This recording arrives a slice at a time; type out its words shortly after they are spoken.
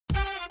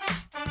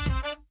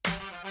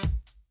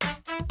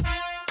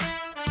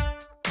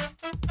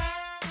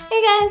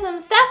Hey guys, I'm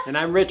Steph. And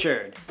I'm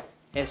Richard.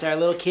 It's our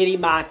little kitty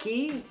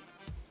Maki.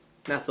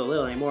 Not so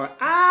little anymore.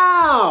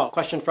 Ow!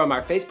 Question from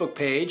our Facebook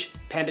page.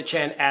 Panda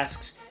Chan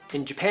asks,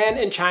 in Japan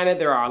and China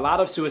there are a lot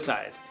of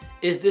suicides.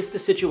 Is this the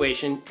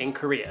situation in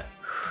Korea?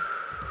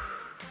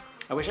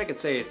 I wish I could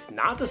say it's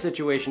not the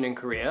situation in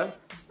Korea.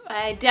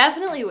 I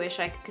definitely wish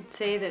I could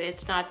say that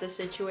it's not the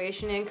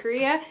situation in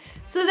Korea.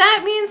 So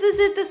that means, is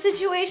it the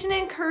situation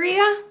in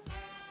Korea?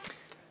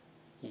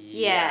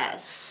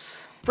 Yes.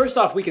 First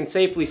off, we can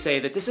safely say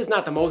that this is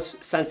not the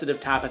most sensitive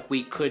topic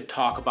we could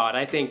talk about.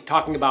 I think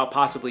talking about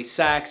possibly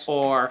sex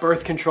or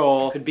birth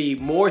control could be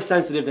more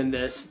sensitive than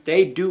this.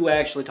 They do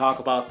actually talk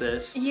about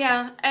this.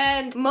 Yeah,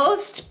 and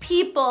most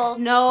people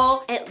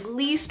know at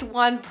least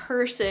one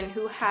person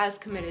who has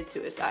committed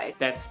suicide.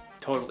 That's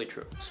totally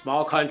true.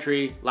 Small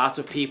country, lots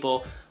of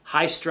people,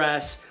 high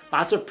stress,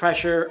 lots of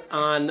pressure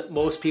on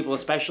most people,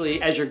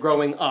 especially as you're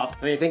growing up.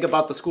 I mean, think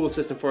about the school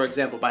system, for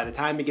example. By the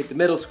time you get to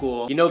middle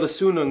school, you know the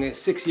Sunung is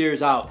 6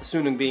 years out, the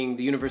Sunung being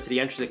the university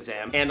entrance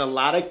exam, and a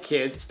lot of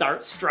kids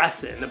start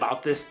stressing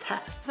about this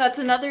test. That's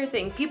another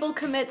thing. People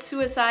commit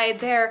suicide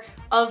there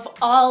of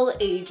all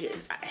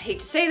ages. I hate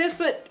to say this,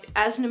 but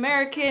as an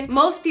American,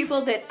 most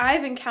people that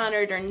I've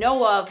encountered or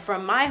know of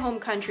from my home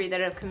country that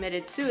have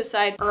committed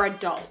suicide are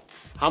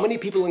adults. How many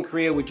people in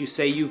Korea would you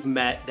say you've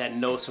met that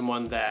know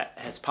someone that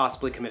has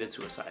possibly committed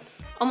suicide?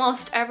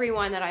 Almost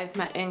everyone that I've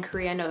met in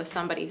Korea knows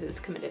somebody who's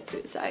committed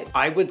suicide.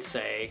 I would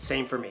say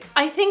same for me.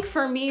 I think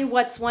for me,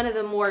 what's one of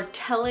the more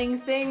telling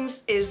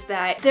things is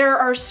that there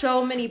are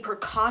so many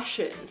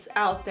precautions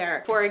out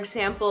there. For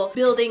example,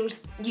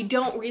 buildings, you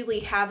don't really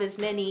have as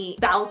many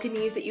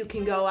balconies that you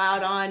can go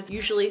out on.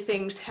 Usually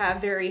things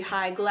have very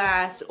high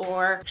glass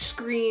or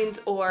screens,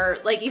 or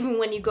like even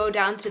when you go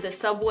down to the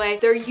subway,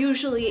 they're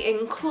usually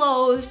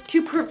enclosed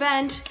to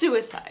prevent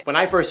suicide. When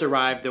I first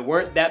arrived, there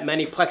weren't that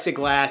many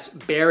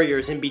plexiglass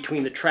barriers in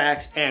between the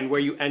tracks and where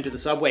you enter the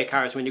subway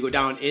cars when you go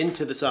down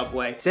into the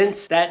subway.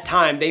 Since that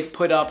time, they've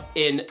put up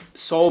in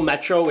Seoul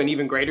Metro and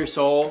even Greater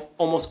Seoul,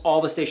 almost all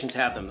the stations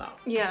have them now.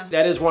 Yeah.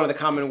 That is one of the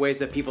common ways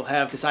that people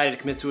have decided to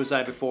commit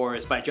suicide before,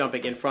 is by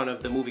jumping in front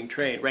of the moving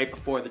train right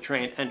before the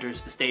train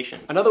enters the station.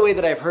 Another way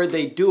that I've heard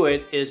they do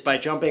it is by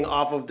jumping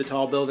off of the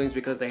tall buildings,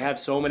 because they have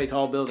so many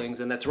tall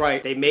buildings, and that's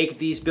right, they make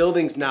these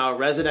buildings now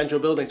residential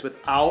buildings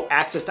without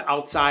access to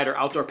outside or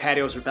outdoor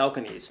patios or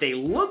balconies. They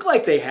look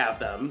like they have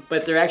them,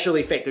 but they're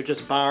actually fake. They're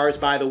just bars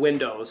by the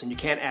windows and you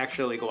can't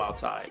actually go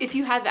outside. If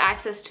you have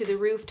access to the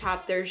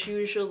rooftop, there's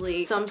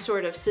usually some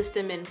sort of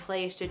system in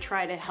place to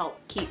try to help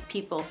keep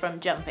people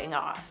from jumping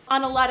off.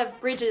 On a lot of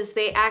bridges,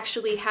 they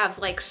actually have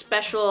like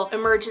special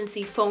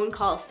emergency phone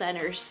call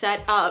centers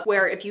set up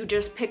where if you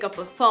just pick up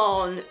a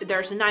phone,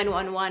 there's a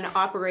 911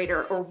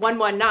 operator, or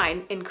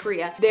 119 in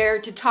Korea,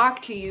 there to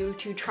talk to you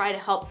to try to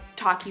help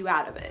talk you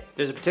out of it.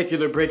 There's a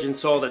particular bridge in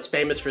Seoul that's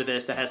famous for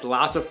this, that has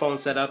lots of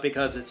phones set up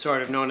because it's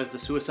sort of known as the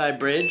suicide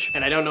bridge.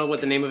 And I don't know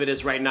what the name of it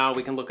is right now.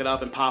 We can look it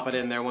up and pop it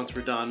in there once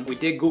we're done. We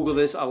did Google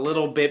this a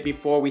little bit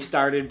before we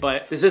started,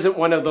 but this isn't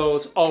one of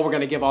those, oh, we're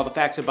gonna give all the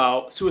facts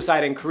about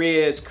suicide in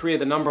Korea. Is Korea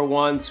the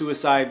 #1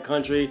 suicide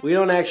country? We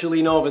don't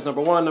actually know if it's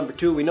 #1,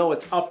 #2. We know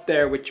it's up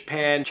there with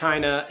Japan,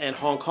 China, and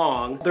Hong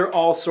Kong. They're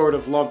all sort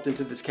of lumped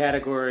into this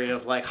category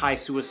of like high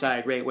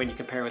suicide rate when you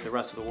compare with the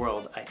rest of the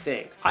world, I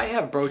think. I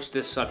have broached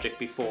this subject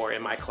before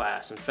in my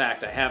class. In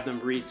fact, I have them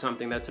read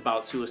something that's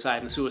about suicide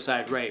and the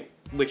suicide rate,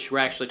 which we're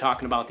actually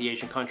talking about the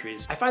Asian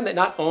countries. I find that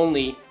not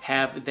only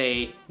have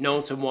they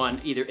known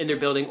someone either in their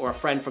building or a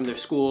friend from their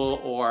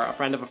school or a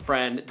friend of a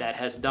friend that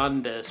has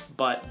done this,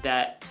 but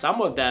that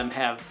some of them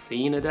have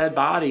seen a dead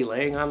body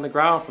laying on the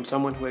ground from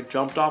someone who had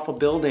jumped off a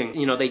building.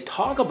 You know, they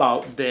talk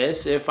about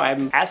this if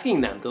I'm asking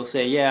them. They'll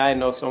say, yeah, I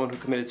know someone who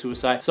committed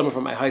suicide. Someone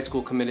from my high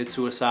school committed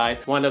suicide.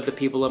 One of the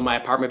people in my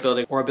apartment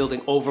building or a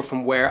building over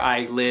from where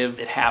I live,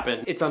 it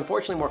happened. It's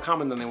unfortunately more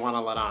common than they want to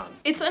let on.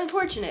 It's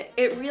unfortunate.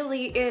 It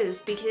really is,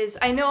 because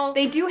I know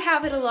they do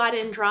have it a lot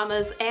in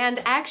dramas,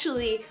 and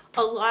actually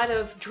a lot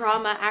of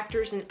drama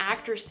actors and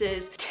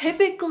actresses,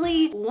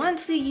 typically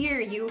once a year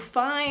you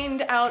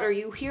find out or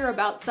you hear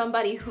about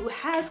somebody who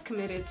has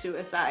committed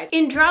suicide.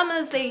 In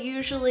dramas, they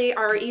usually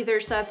are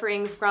either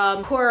suffering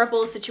from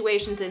horrible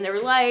situations in their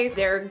life,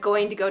 they're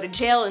going to go to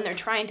jail and they're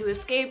trying to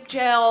escape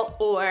jail,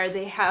 or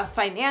they have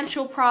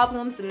financial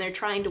problems and they're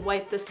trying to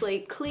wipe the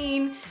slate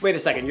clean. Wait a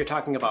second, you're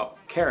talking about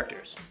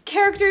characters.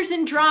 Characters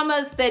in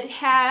dramas that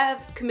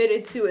have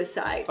committed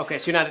suicide. Okay,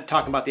 so you're not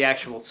talking about the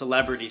actual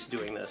celebrities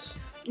doing this.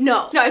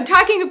 No, I'm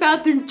talking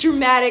about the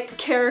dramatic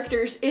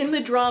characters in the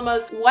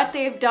dramas, what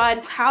they've done,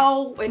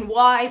 how and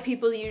why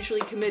people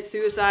usually commit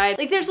suicide.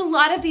 Like, there's a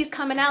lot of these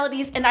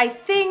commonalities, and I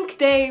think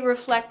they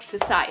reflect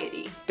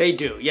society. They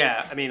do,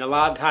 yeah. I mean, a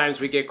lot of times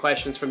we get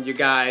questions from you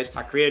guys.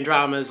 Are Korean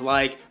dramas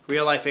like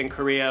real life in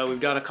Korea.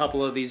 We've done a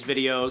couple of these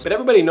videos, but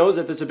everybody knows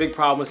that there's a big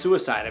problem with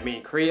suicide. I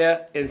mean,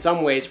 Korea, in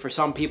some ways, for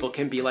some people,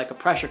 can be like a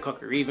pressure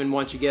cooker. Even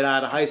once you get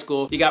out of high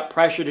school, you got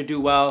pressure to do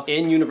well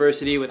in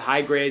university with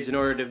high grades in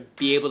order to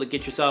be able to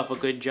get yourself a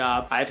good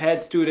job. I've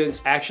had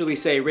students actually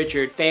say,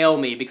 Richard, fail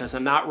me because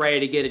I'm not ready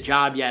to get a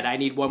job yet. I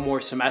need one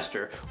more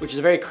semester, which is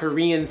a very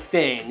Korean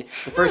thing.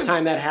 The first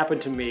time that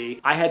happened to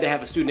me, I had to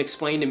have a student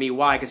explain to me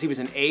why, because he was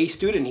an A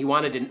student. He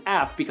wanted an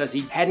F because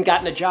he hadn't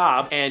gotten a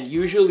job. And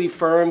usually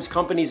firms,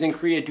 companies in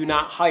Korea do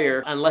not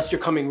hire unless you're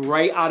coming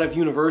right out of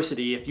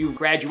university. If you've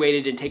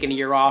graduated and taken a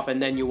year off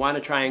and then you want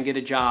to try and get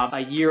a job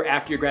a year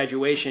after your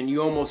graduation,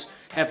 you almost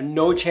have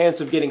no chance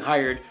of getting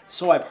hired,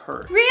 so I've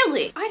heard.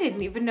 Really? I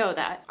didn't even know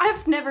that.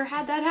 I've never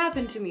had that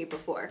happen to me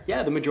before.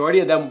 Yeah, the majority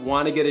of them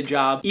want to get a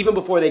job even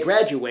before they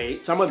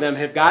graduate. Some of them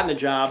have gotten a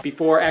job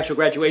before actual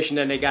graduation,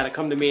 and they got to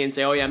come to me and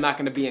say, oh yeah, I'm not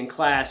going to be in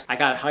class. I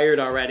got hired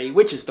already,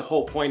 which is the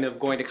whole point of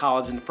going to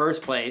college in the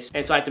first place.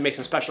 And so I have to make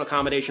some special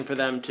accommodation for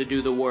them to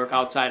do the work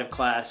outside of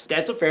class.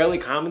 That's a fairly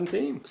common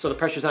theme. So the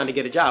pressure's on to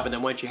get a job, and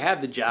then once you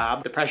have the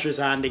job, the pressure's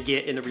on to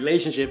get in a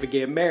relationship and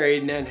get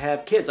married and then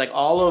have kids. Like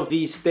all of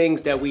these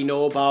things that we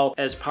know about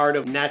as part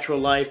of natural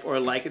life, or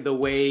like the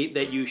way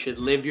that you should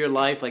live your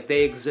life, like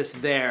they exist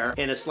there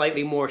in a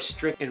slightly more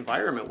strict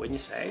environment, wouldn't you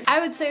say? I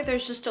would say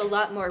there's just a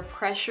lot more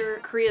pressure.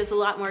 Korea's a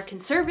lot more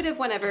conservative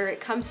whenever it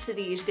comes to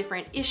these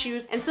different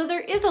issues, and so there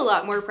is a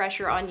lot more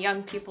pressure on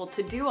young people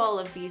to do all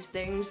of these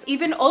things,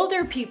 even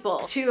older people,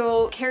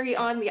 to carry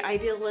on the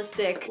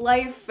idealistic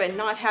life and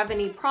not have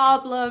any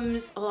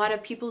problems. A lot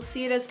of people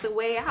see it as the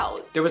way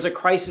out. There was a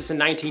crisis in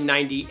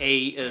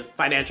 1998, a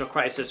financial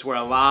crisis, where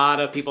a lot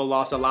of people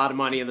lost a lot of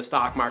money in the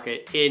stock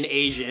market in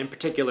Asia, in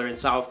particular in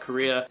South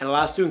Korea. And a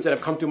lot of students that have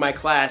come through my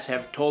class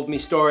have told me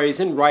stories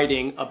in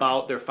writing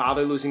about their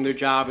father losing their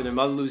job and their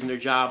mother losing their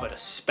job, but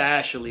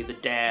especially the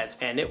dads.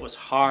 And it was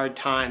hard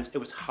times. It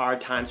was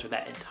hard times for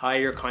that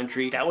entire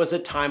country. That was a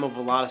time of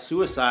a lot of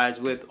suicides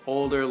with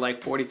older,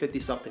 like 40, 50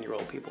 something year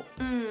old people.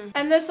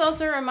 And this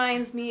also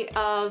reminds me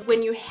of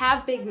when you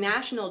have big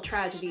national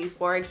tragedies,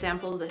 for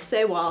example, the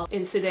Seoul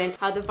incident,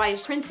 how the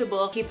vice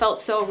principal, he felt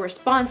so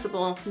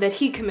responsible that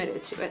he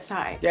committed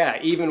suicide. Yeah,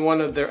 even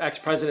one of their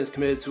ex-presidents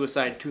committed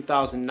suicide in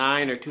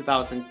 2009 or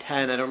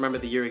 2010, I don't remember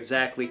the year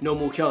exactly, No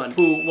Moo-hyun,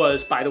 who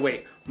was, by the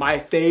way, my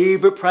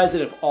favorite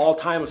president of all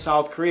time of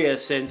South Korea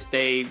since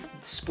they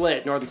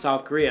split North and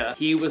South Korea.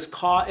 He was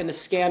caught in a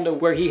scandal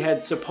where he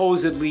had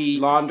supposedly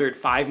laundered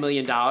 $5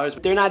 million.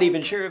 They're not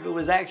even sure if it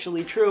was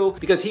actually true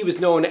because he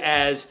was known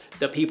as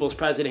the people's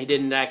president. He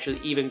didn't actually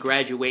even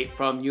graduate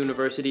from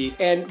university.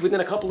 And within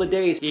a couple of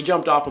days, he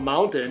jumped off a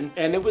mountain,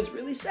 and it was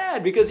really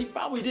sad because he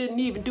probably didn't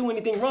even do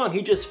anything wrong.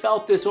 He just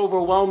felt this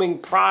overwhelming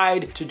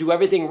pride to do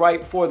everything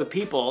right for the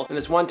people. And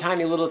this one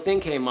tiny little thing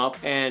came up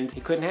and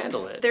he couldn't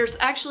handle it. There's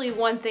actually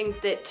one thing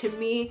that to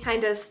me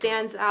kind of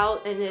stands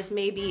out and is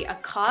maybe a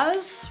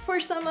cause for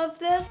some of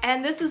this.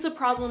 And this is a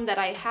problem that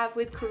I have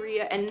with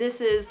Korea, and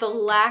this is the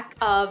lack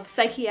of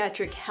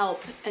psychiatric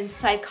help and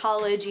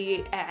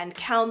psychology and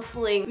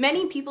counseling.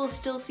 Many people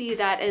still see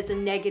that as a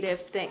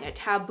negative thing, a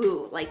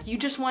taboo. Like, you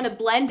just want to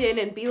blend in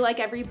and be like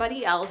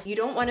everybody else. You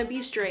don't want to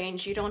be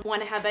strange. You don't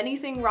want to have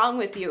anything wrong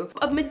with you.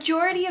 A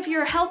majority of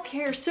your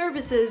healthcare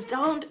services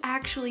don't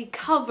actually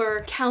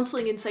cover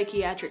counseling and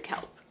psychiatric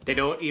help. They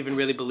don't even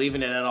really believe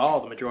in it at all,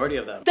 the majority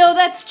of them. Though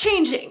that's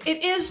changing.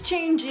 It is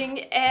changing,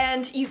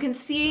 and you can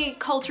see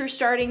culture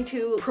starting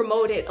to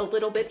promote it a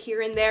little bit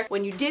here and there.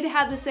 When you did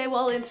have the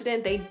Seoul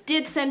incident, they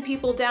did send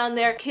people down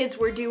there. Kids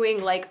were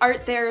doing like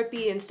art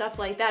therapy and stuff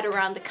like that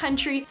around the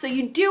country. So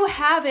you do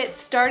have it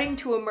starting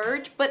to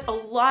emerge, but a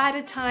lot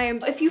of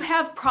times, if you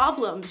have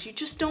problems, you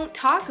just don't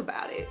talk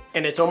about it.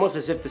 And it's almost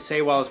as if the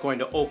Seoul is going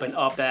to open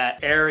up that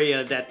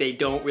area that they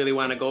don't really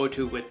want to go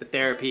to with the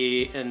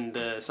therapy and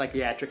the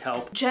psychiatric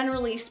help.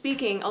 Generally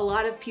speaking, a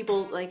lot of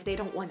people, like, they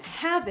don't want to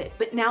have it,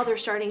 but now they're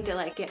starting to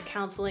like get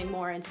counseling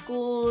more in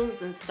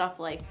schools and stuff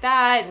like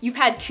that. You've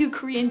had 2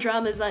 Korean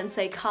dramas on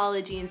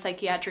psychology and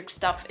psychiatric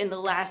stuff in the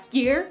last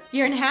year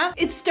and a half.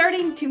 It's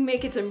starting to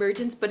make its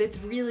emergence, but it's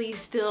really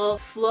still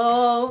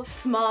slow,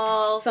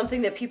 small,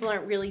 something that people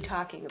aren't really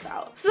talking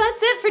about. So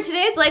that's it for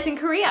today's Life in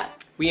Korea.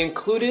 We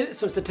included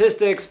some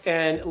statistics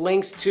and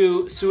links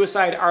to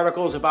suicide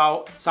articles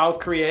about South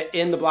Korea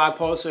in the blog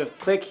post, so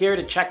click here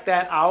to check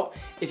that out.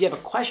 If you have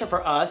a question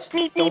for us,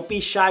 don't be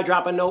shy,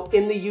 drop a note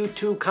in the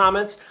YouTube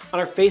comments,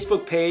 on our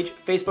Facebook page,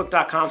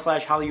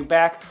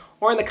 facebook.com/hallyuback,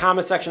 or in the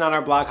comment section on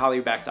our blog,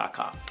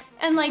 hallyuback.com.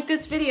 And like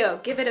this video,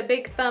 give it a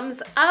big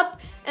thumbs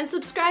up, and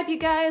subscribe, you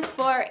guys,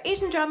 for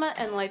Asian drama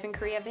and Life in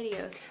Korea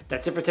videos.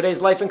 That's it for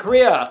today's Life in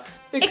Korea.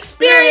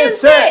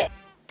 Experience it!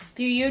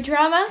 Do you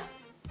drama?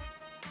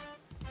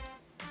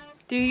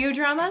 Do you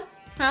drama?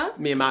 Huh?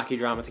 Me and Maki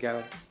drama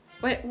together.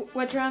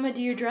 What drama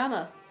do you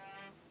drama?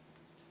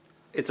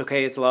 It's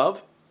Okay, It's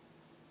Love?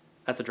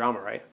 That's a drama, right?